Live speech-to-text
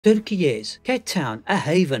Turkey's cat town, a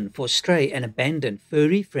haven for stray and abandoned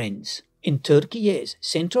furry friends. In Turkey's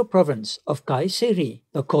central province of Kayseri,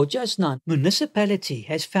 the Kocasinan municipality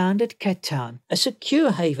has founded Cat Town, a secure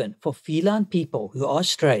haven for feline people who are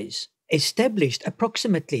strays. Established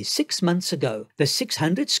approximately 6 months ago, the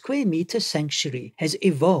 600 square meter sanctuary has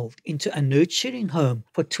evolved into a nurturing home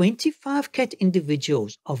for 25 cat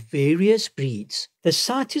individuals of various breeds. The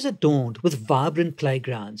site is adorned with vibrant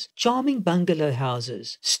playgrounds, charming bungalow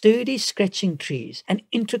houses, sturdy scratching trees, and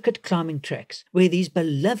intricate climbing tracks where these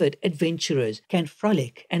beloved adventurers can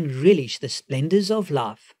frolic and relish the splendors of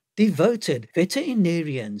life. Devoted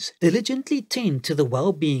veterinarians diligently tend to the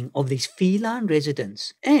well-being of these feline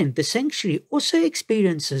residents, and the sanctuary also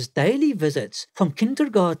experiences daily visits from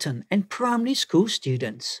kindergarten and primary school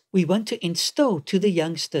students. We want to instill to the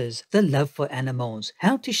youngsters the love for animals,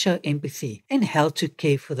 how to show empathy, and how to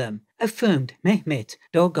care for them, affirmed Mehmet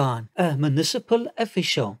Dogan, a municipal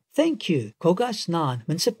official. Thank you, Kogasnan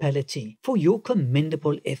Municipality, for your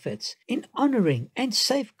commendable efforts in honoring and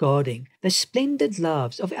safeguarding the splendid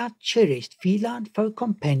lives of our cherished feline folk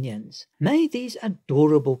companions. May these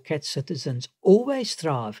adorable cat citizens always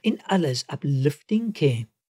thrive in Allah's uplifting care.